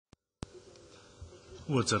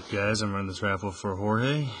What's up, guys? I'm running this raffle for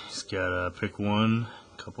Jorge. He's got pick one,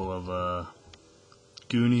 a couple of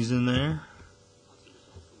Goonies in there.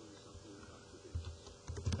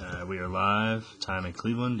 We are live. Time in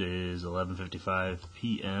Cleveland is 11:55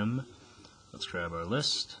 p.m. Let's grab our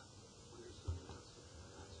list.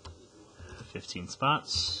 15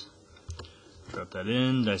 spots. Drop that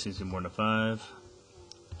in. Dice needs to be more than a 5.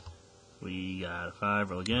 We got a 5.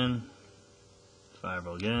 Roll again. 5.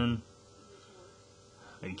 Roll again.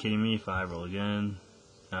 Are you kidding me? 5, roll again.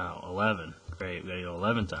 Oh, 11. Great, we gotta go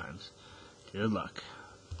 11 times. Good luck.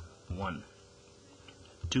 1,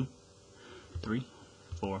 2, 3,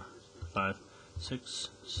 4, 5, 6,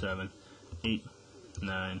 7, 8,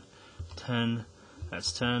 9, 10.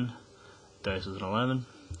 That's 10. Dice is an 11.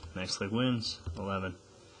 Next click wins. 11.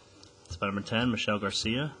 Spot number 10, Michelle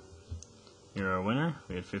Garcia. You're our winner.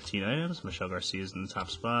 We had 15 items. Michelle Garcia is in the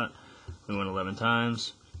top spot. We won 11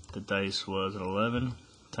 times. The dice was an 11.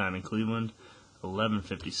 Time in Cleveland,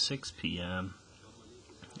 11:56 p.m.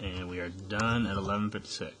 And we are done at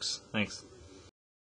 11:56. Thanks.